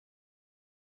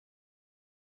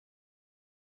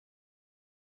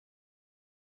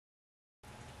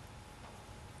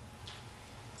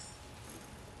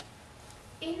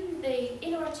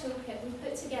in our toolkit, we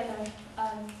put together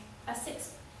a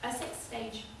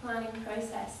six-stage planning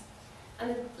process,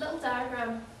 and the little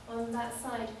diagram on that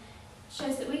side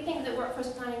shows that we think that workforce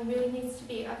planning really needs to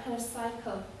be a kind of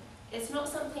cycle. It's not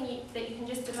something that you can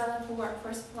just develop a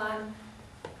workforce plan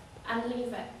and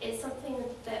leave it. It's something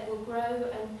that will grow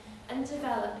and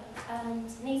develop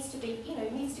and needs to be,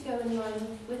 needs to go in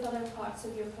line with other parts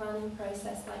of your planning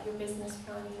process, like your business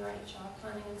planning, your HR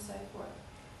planning, and so forth.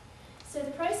 So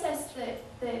the process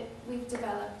that we've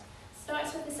developed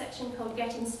starts with a section called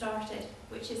Getting Started,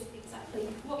 which is exactly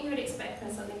what you would expect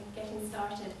from something getting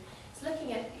started. It's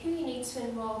looking at who you need to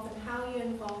involve and how you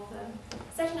involve them,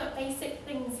 setting up basic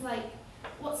things like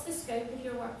what's the scope of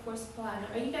your workforce plan?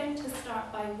 Are you going to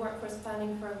start by workforce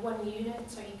planning for one unit?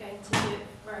 Are you going to do it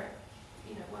for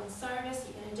one service? Are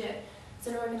you going to do it as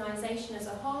an organisation as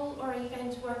a whole, or are you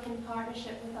going to work in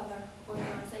partnership with other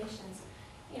organisations?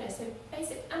 So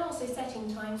basic, and also setting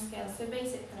timescales, so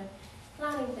basic kind of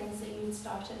planning things that you would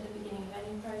start at the beginning of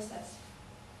any process.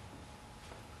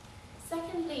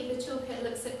 Secondly, the toolkit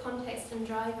looks at context and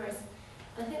drivers.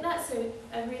 And I think that's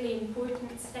a really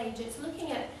important stage. It's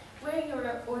looking at where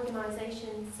your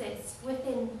organisation sits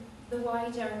within the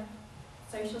wider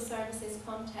social services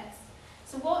context.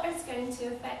 So what is going to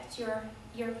affect your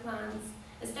plans?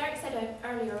 As Derek said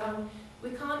earlier on,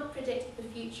 we can't predict the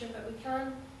future, but we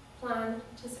can plan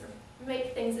to sort of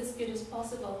make things as good as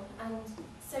possible. And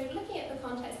so looking at the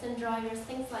context and drivers,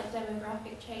 things like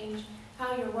demographic change,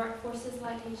 how your workforce is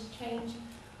likely to change.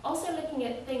 Also looking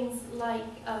at things like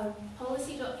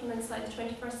policy documents like the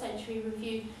 21st Century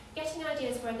Review, getting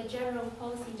ideas where the general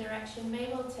policy direction may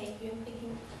well take you, and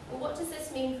thinking, well, what does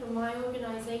this mean for my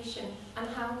organisation, and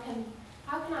how can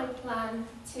I plan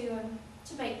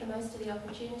to make the most of the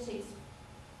opportunities?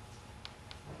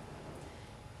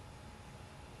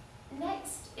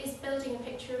 Next is building a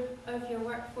picture of your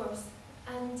workforce,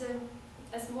 and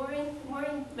as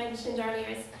Maureen mentioned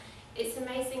earlier, it's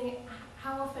amazing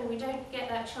how often we don't get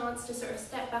that chance to sort of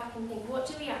step back and think, what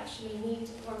do we actually need?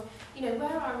 Or,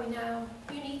 where are we now?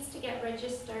 Who needs to get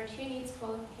registered? Who needs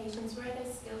qualifications? Where are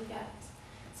there skill gaps?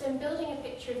 So in building a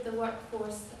picture of the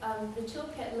workforce, the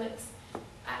toolkit looks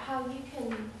at how you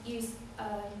can use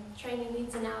training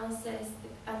needs analysis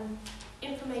and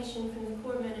information from the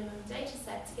core minimum data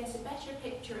set to get a better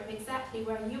picture of exactly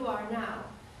where you are now,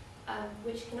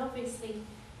 which can obviously,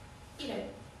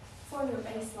 form your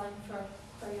baseline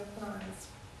for your plans.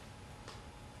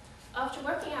 After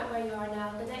working out where you are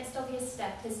now, the next obvious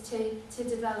step is to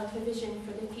develop a vision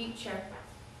for the future.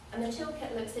 And the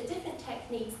toolkit looks at different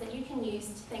techniques that you can use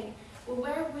to think, well,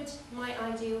 where would my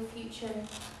ideal future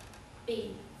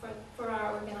be for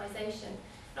our organisation?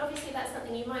 And obviously that's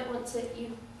something you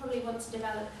probably want to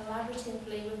develop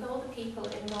collaboratively with all the people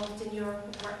involved in your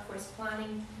workforce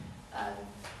planning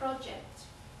project.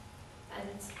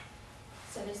 And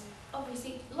so there's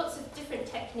obviously lots of different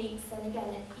techniques, and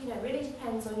again, it really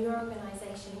depends on your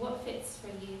organisation, what fits for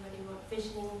you, whether you want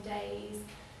visioning days,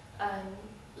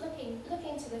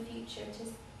 looking to the future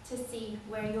to see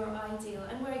where your ideal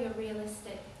and where your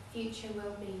realistic future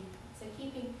will be. So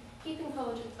keeping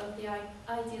hold of the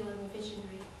ideal and the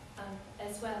visionary,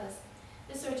 as well as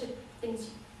the sort of things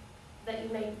that you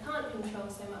maybe can't control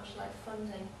so much, like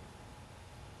funding.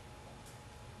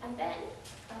 And then,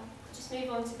 just move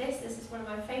on to this. This is one of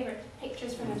my favourite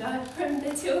pictures from the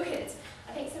toolkit.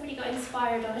 I think somebody got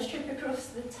inspired on a trip across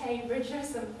the Tay Bridge or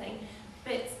something.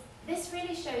 But this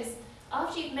really shows,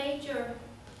 after you've made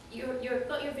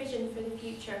got your vision for the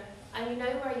future, and you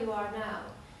know where you are now,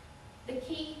 the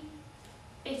key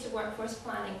bit of workforce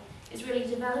planning is really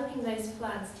developing those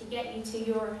plans to get you to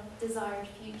your desired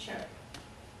future.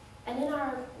 And in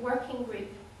our working group,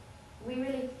 we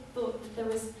really thought that there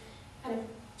was kind of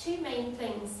two main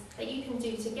things that you can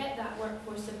do to get that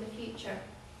workforce of the future.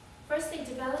 Firstly,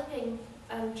 developing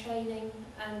and training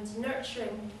and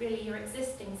nurturing really your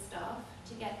existing staff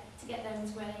to get them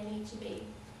to where they need to be.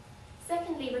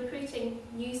 Secondly, recruiting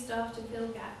new staff to fill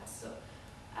gaps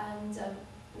and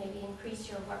maybe increase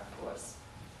your workforce.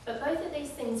 But both of these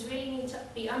things really need to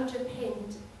be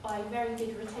underpinned by very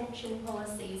good retention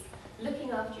policies,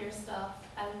 looking after your staff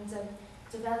and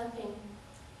developing,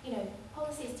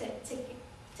 policies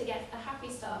to get a happy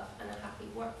staff and a happy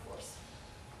workforce.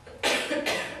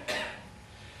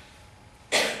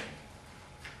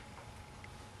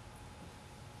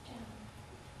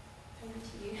 Over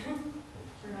to you.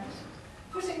 Right.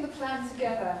 Putting the plan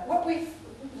together. What we've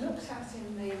looked at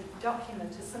in the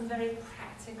document are some very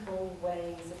practical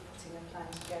ways of putting a plan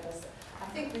together. So I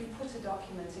think we've put a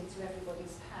document into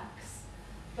everybody's packs,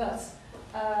 but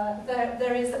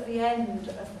there is at the end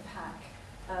of the pack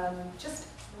just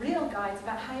real guides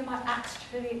about how you might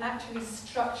actually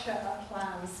structure a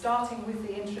plan, starting with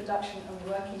the introduction and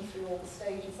working through all the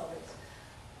stages of it.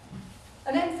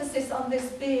 An emphasis on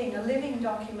this being a living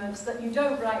document that you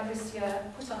don't write this year,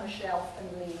 put on a shelf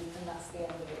and leave, and that's the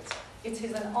end of it. It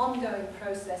is an ongoing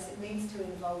process. It needs to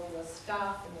involve your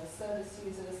staff and your service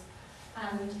users,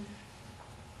 and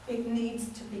it needs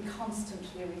to be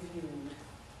constantly reviewed.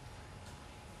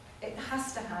 It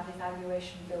has to have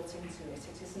evaluation built into it.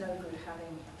 It is no good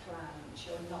having a plan which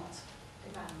you're not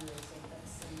evaluating at the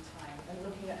same time and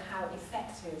looking at how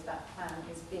effective that plan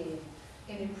is being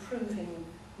in improving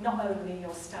not only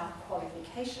your staff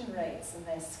qualification rates and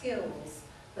their skills,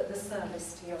 but the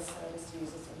service to your service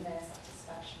users and their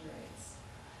satisfaction rates.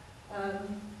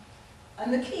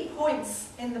 And the key points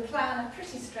in the plan are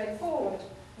pretty straightforward.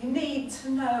 You need to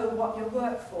know what your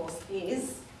workforce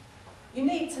is. You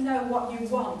need to know what you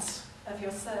want of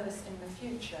your service in the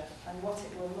future and what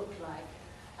it will look like.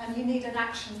 And you need an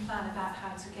action plan about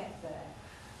how to get there.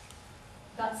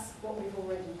 That's what we've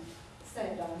already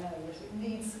said, I know, but it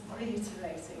needs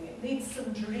reiterating. It needs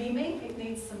some dreaming, it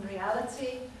needs some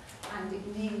reality, and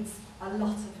it needs a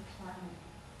lot of planning.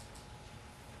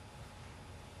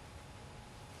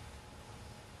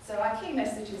 So our key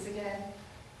messages again: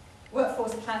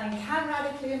 workforce planning can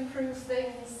radically improve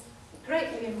things, it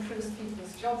greatly improves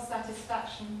people's job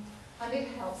satisfaction, and it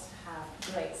helps to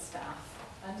have great staff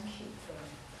and keep them.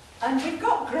 And we've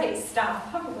got great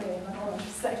staff, haven't we, in the voluntary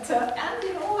sector and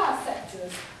in all our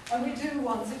sectors, and we do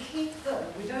want to keep them.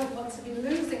 We don't want to be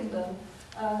losing them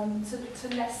to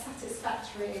less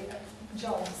satisfactory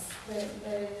jobs.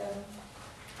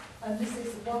 And this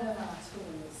is one of our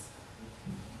tools.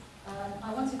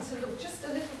 I wanted to look just a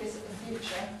little bit at the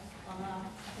future. I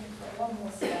think we've got one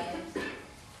more slide.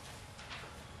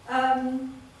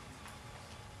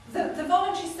 The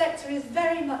voluntary sector is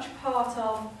very much part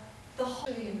of the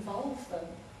whole involve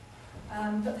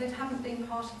them, but they haven't been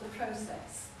part of the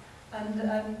process. And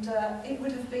it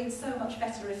would have been so much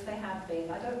better if they had been.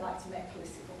 I don't like to make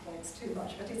political points too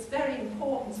much, but it's very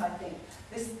important, I think,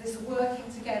 this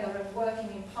working together and working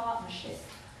in partnership.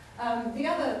 The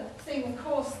other thing, of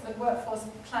course, that workforce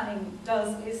planning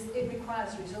does is it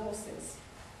requires resources.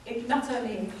 It not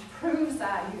only improves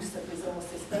our use of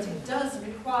resources, but it does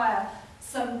require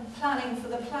some planning for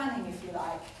the planning, if you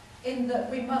like, in that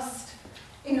we must,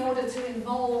 in order to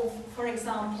involve, for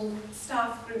example,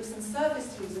 staff groups and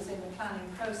service users in the planning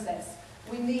process,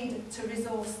 we need to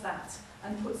resource that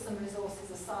and put some resources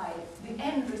aside. The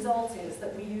end result is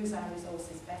that we use our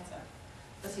resources better.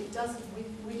 But it does,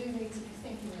 we do need to be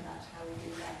thinking about how we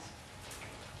do that.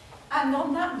 And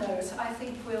on that note, I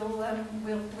think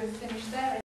we'll finish there.